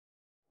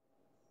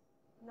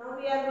Now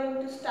we are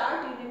going to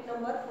start unit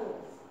number 4.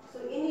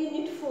 So in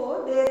unit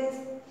 4 there is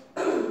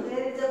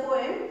there is a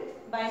poem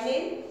by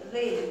name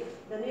Rain.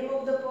 The name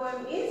of the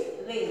poem is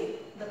Rain.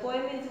 The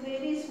poem is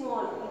very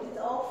small. It is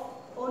of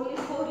only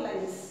 4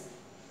 lines.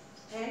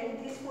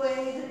 And this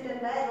poem is written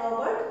by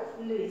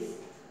Robert Lewis.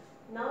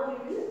 Now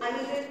I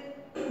will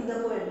read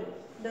the poem.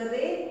 The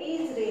rain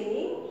is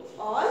raining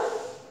all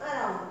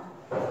around.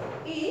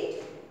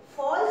 It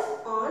falls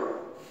on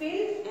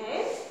field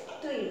and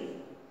tree.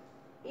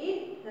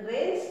 It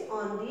rains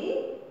on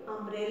the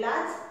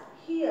umbrellas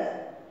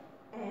here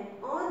and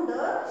on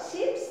the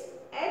ships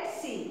at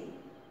sea.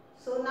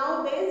 So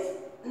now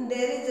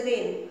there is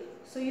rain.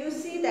 So you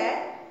see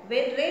that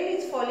when rain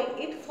is falling,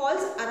 it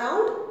falls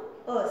around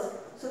us.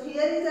 So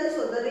here is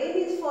also the rain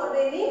is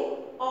raining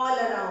all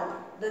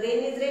around. The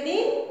rain is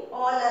raining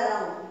all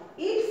around.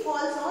 It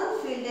falls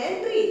on field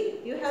and tree.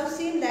 You have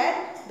seen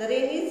that the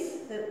rain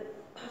is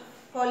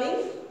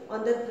falling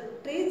on the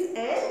trees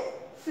and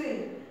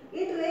field.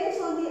 It rains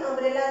on the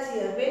umbrellas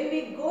here. When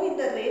we go in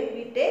the rain,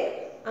 we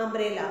take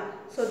umbrella.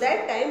 So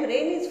that time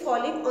rain is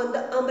falling on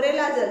the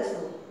umbrellas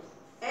also.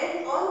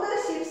 And on the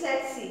ships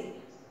at sea.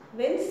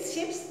 When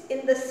ships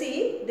in the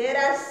sea, there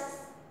are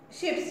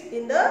ships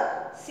in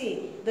the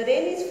sea. The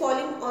rain is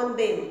falling on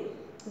them.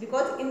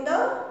 Because in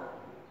the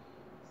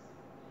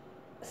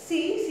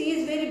sea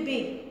is very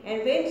big.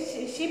 And when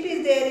ship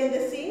is there in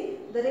the sea,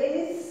 the rain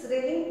is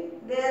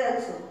raining there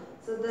also.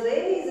 So the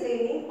rain is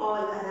raining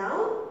all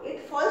around.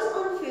 It falls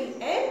on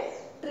field and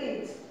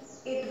trees.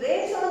 It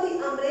rains on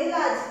the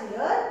umbrellas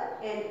here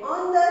and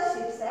on the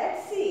ships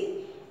at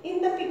sea.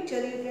 In the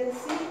picture you can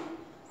see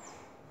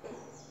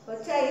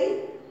a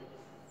child.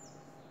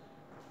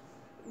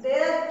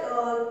 There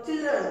are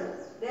children.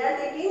 They are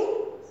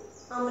taking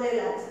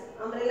umbrellas.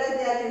 Umbrellas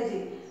they are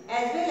using.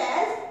 As well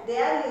as they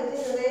are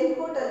using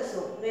raincoat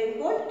also.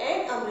 Raincoat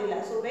and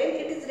umbrella. So when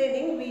it is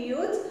raining, we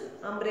use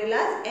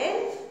umbrellas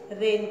and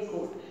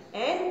raincoat.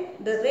 And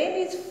the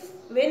rain is,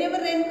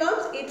 whenever rain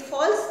comes, it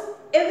falls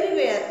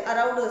everywhere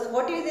around us.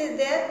 What is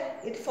there?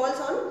 It falls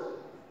on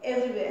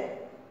everywhere.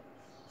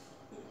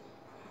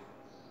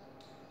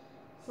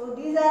 So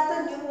these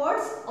are the new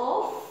words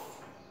of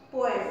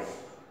poem.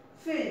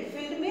 Field.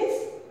 Field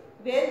means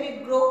where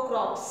we grow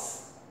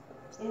crops.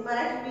 In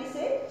Marathi we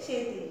say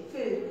sheti.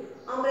 Field.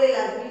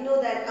 Umbrellas. We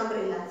know that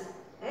umbrellas.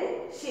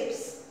 And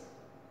ships.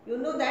 You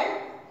know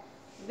that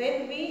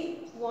when we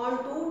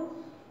want to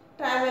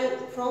travel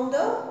from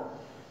the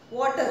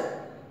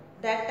water,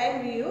 that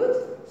time we use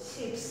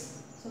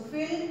ships. So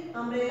field,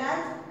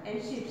 umbrellas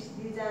and ships.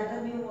 These are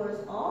the new words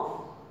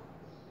of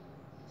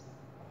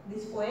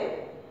this poem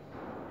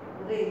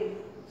Rain.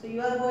 So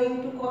you are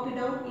going to copy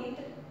down it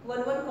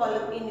one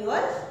column in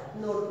your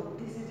notebook.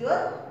 This is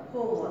your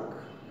homework.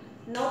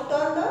 Now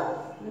turn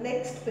the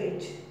next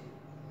page.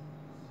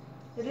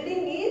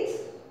 Reading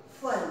is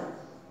fun.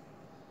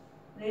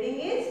 Reading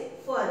is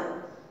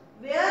fun.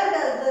 Where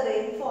does the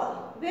rain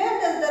fall?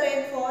 Where does the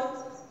rain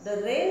fall?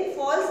 The rain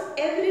falls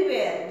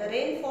everywhere. The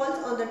rain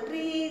falls on the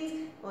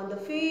trees, on the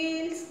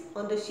fields,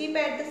 on the ship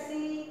at the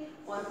sea,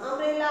 on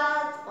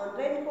umbrellas, on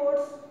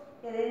raincoats.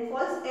 The rain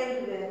falls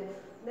everywhere.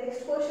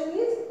 Next question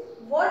is,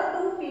 what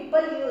do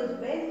people use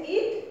when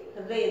it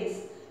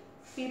rains?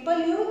 People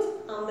use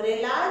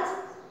umbrellas,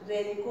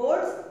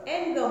 raincoats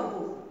and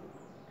gumboot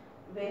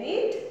when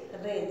it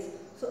rains.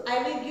 So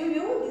I will give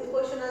you these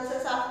question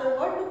answers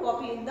afterward to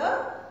copy in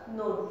the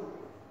notebook.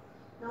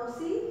 Now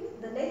see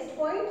the next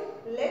point.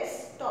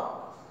 Let's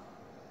talk.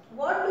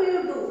 What do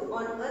you do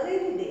on a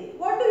rainy day?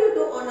 What do you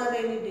do on a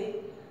rainy day?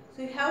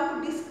 So you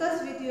have to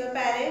discuss with your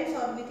parents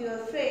or with your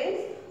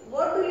friends.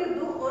 What do you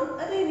do on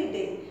a rainy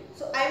day?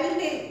 So I will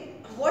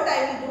tell what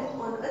I will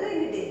do on a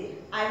rainy day.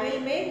 I will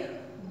make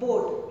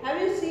boat.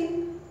 Have you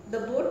seen the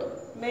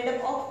boat made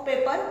up of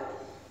paper?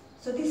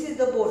 So this is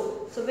the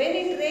boat. So when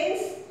it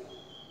rains,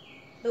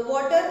 the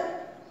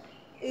water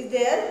is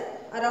there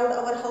around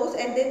our house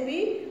and then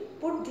we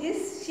put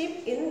this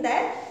ship in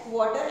that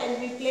water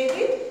and we play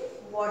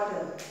with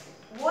water.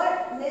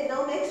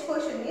 Now next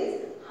question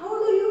is, how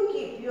do you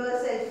keep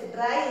yourself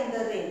dry in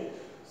the rain?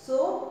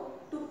 So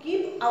to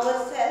keep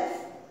ourselves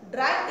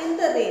dry in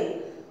the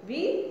rain,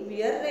 we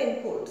wear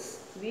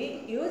raincoats.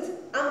 We use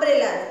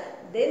umbrellas.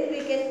 Then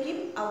we can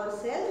keep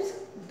ourselves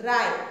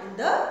dry in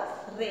the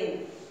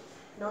rain.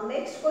 Now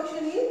next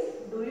question is,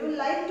 do you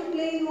like to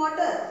play in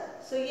water?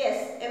 So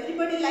yes,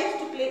 everybody likes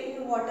to play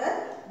in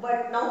water,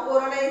 but now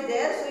corona is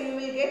there, so you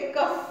will get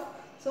cough.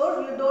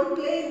 So you don't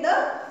play in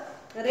the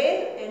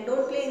rain and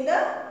don't play in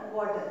the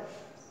water.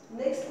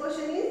 Next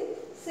question is,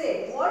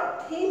 say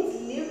what things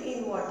live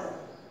in water?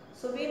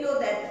 So we know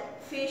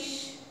that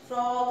fish,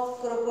 frogs,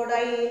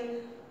 crocodile,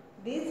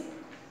 these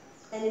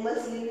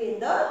animals live in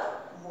the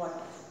water.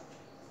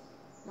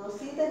 Now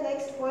see the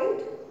next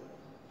point.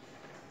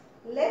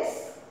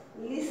 Let's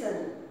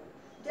listen.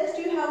 Just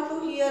you have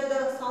to hear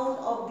the sound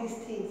of these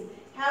things.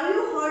 Have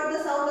you heard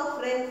the sound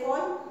of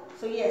rainfall?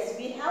 So yes,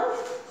 we have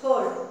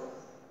heard.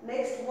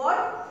 Next,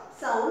 what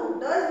sound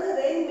does the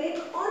rain make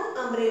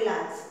on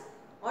umbrellas?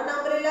 On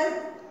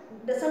umbrellas,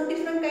 some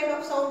different kind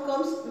of sound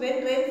comes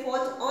when rain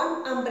falls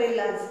on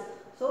umbrellas.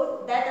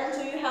 So that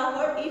also you have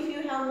heard. If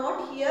you have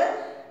not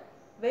heard,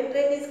 when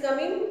rain is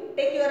coming,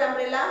 take your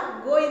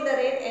umbrella, go in the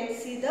rain and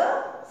see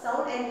the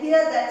sound and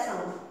hear that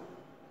sound.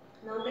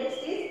 Now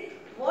next is,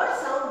 what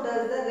sound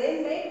does the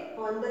rain make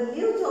on the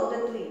leaves of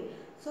the tree?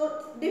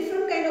 So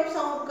different kind of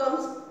sound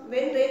comes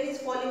when rain is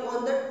falling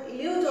on the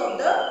leaves of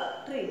the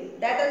tree.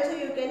 That also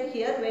you can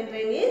hear when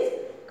rain is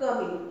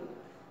coming.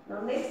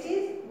 Now next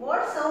is,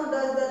 what sound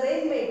does the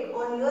rain make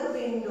on your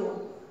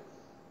window?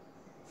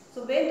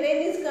 So when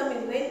rain is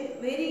coming,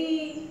 when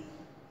very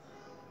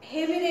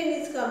heavy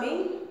rain is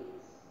coming,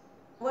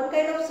 one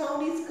kind of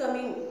sound is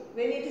coming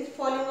when it is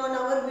falling on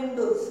our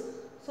windows.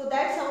 So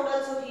that sound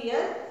also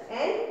hear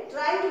and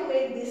try to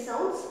make these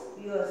sounds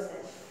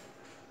yourself.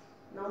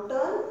 Now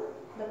turn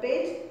the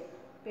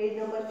page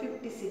number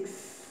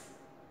 56.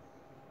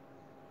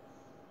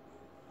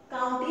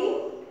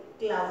 Counting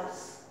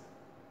clouds.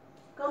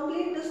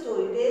 Complete the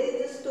story. There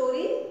is a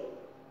story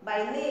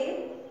by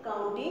name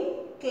Counting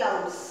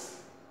Clouds.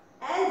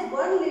 As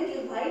one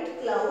little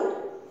white cloud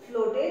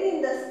floated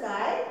in the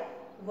sky,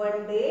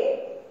 one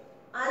day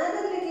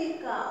another little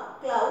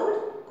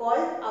cloud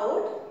called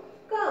out,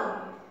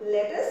 "Come,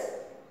 let us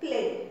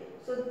play."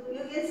 So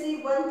you can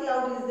see one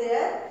cloud is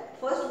there.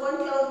 First one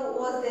cloud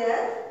was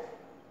there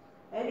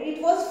and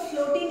it was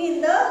floating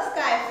in the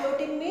sky.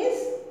 Floating means,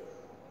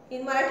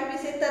 in Marathi we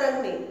say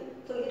tarangne.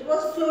 So it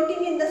was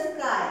floating in the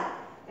sky,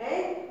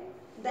 and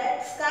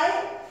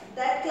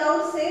that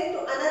cloud said to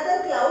another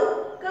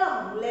cloud,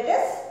 "Come, let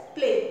us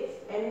play."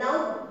 And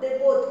now they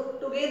both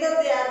together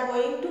they are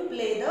going to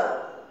play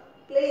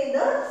in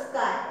the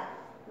sky.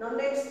 Now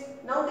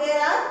there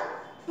are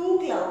two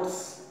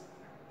clouds.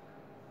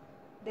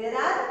 There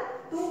are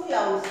two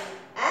clouds.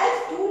 As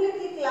two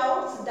little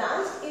clouds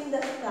danced in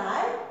the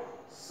sky,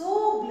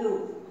 so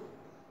blue.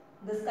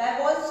 The sky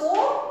was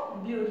so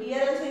blue.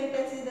 Here also you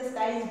can see the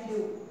sky is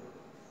blue.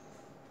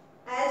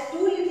 As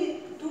two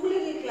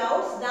little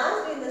clouds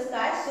danced in the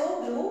sky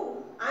so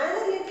blue,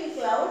 another little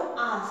cloud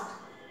asked,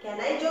 "Can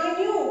I join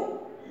you?"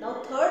 Now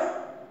third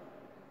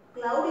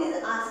cloud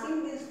is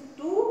asking these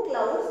two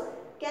clouds,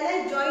 "Can I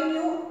join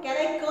you? Can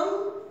I come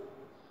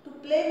to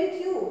play with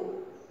you?"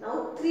 Now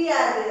three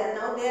are there.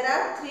 Now there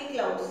are three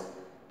clouds.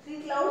 Three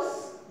clouds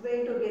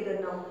went together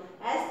now.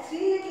 As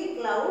three little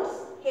clouds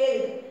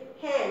held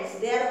hands,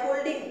 they are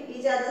holding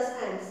each other's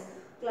hands.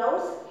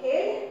 Clouds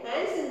held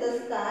hands in the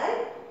sky.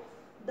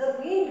 The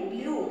wind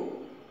blew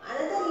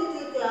another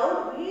little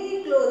cloud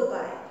very close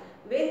by.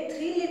 When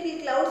three little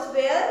clouds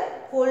were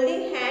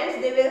holding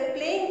hands, they were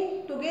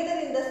playing together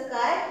in the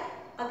sky.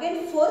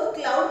 Again fourth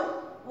cloud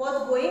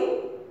was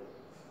going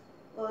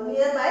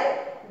nearby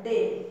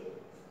them.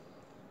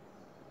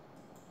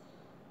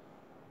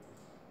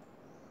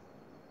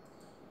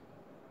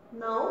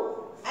 Now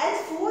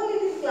as four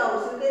little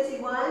clouds, you can see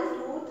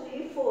 1, 2,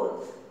 3,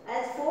 4.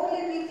 As four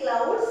little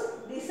clouds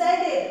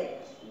decided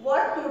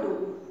what to do.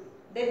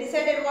 They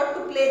decided what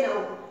to play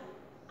now.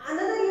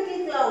 Another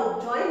little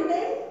cloud joined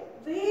them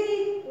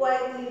very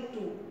quietly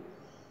too.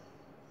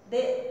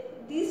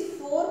 These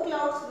four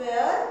clouds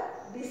were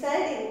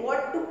deciding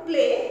what to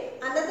play.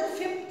 Another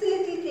fifth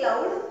little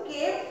cloud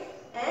came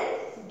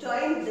and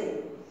joined them.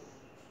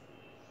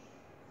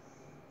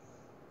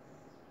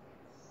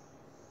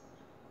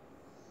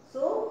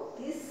 So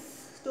this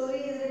story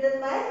is written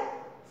by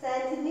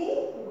Sanjini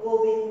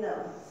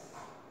Govindam.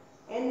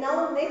 And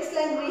now next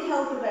line we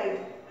have to write.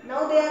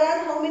 Now there are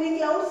how many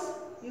clouds?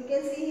 You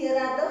can see here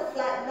are the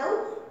flat. Now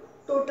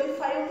total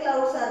 5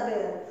 clouds are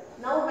there.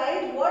 Now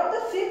write what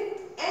the fifth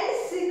and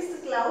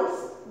sixth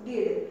clouds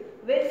did.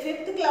 When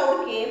fifth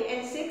cloud came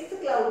and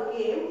sixth cloud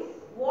came,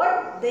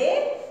 what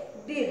they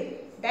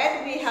did,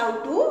 that we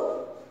have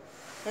to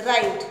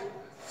write.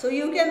 So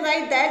you can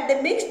write that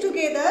they mixed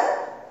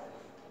together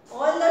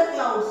all the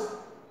clouds.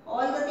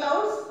 All the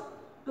clouds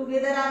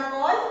together are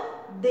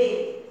called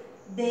they.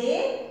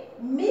 They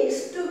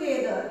mixed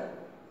together.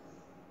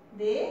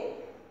 They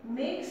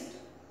mixed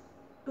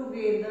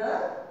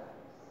together.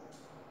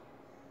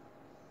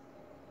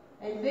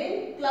 And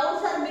when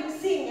clouds are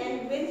mixing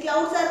and when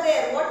clouds are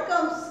there, what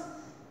comes?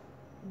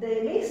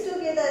 They mix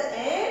together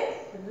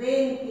and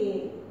rain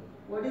came.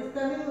 What is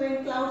coming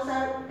when clouds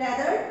are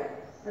gathered?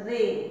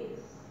 Rain.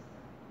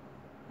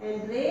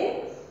 And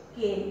rain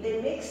came.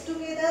 They mixed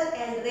together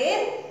and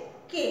rain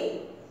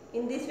came.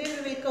 In this way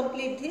we will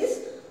complete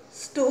this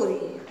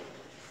story.